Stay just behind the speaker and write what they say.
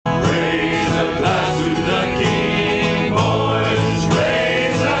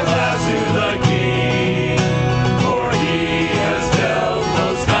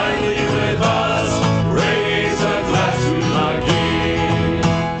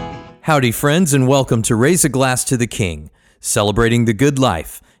Howdy, friends, and welcome to Raise a Glass to the King, celebrating the good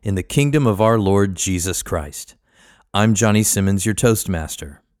life in the kingdom of our Lord Jesus Christ. I'm Johnny Simmons, your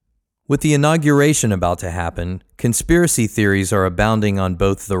Toastmaster. With the inauguration about to happen, conspiracy theories are abounding on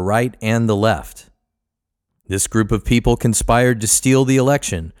both the right and the left. This group of people conspired to steal the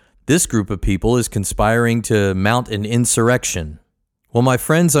election. This group of people is conspiring to mount an insurrection. Well, my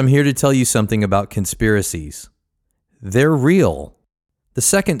friends, I'm here to tell you something about conspiracies. They're real. The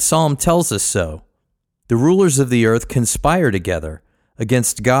second Psalm tells us so. The rulers of the earth conspire together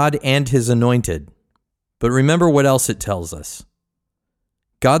against God and His anointed. But remember what else it tells us.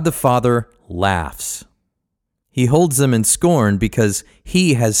 God the Father laughs. He holds them in scorn because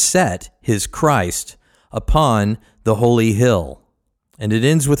He has set His Christ upon the holy hill. And it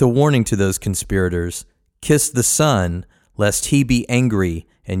ends with a warning to those conspirators, kiss the Son, lest He be angry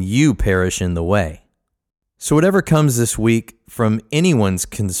and you perish in the way. So whatever comes this week from anyone's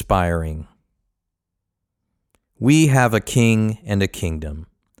conspiring, we have a king and a kingdom.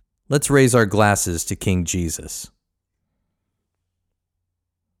 Let's raise our glasses to King Jesus.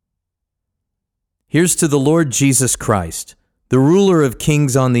 Here's to the Lord Jesus Christ, the ruler of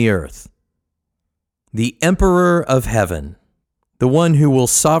kings on the earth, the Emperor of heaven, the one who will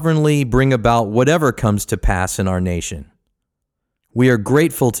sovereignly bring about whatever comes to pass in our nation. We are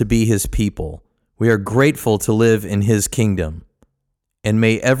grateful to be His people. We are grateful to live in His kingdom. And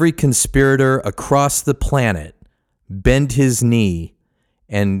may every conspirator across the planet bend his knee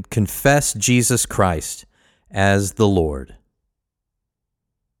and confess Jesus Christ as the Lord.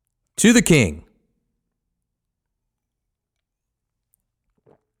 To the King.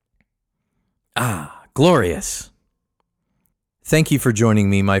 Glorious. Thank you for joining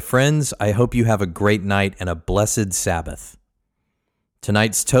me, my friends. I hope you have a great night and a blessed Sabbath.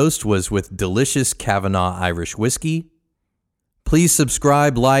 Tonight's toast was with delicious Kavanaugh Irish whiskey. Please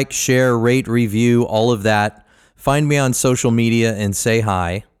subscribe, like, share, rate, review, all of that. Find me on social media and say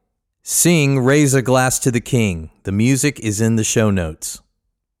hi. Sing Raise a Glass to the King. The music is in the show notes.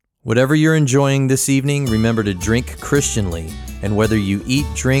 Whatever you're enjoying this evening, remember to drink Christianly. And whether you eat,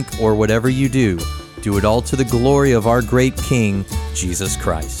 drink, or whatever you do it all to the glory of our great King, Jesus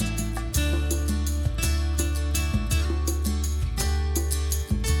Christ.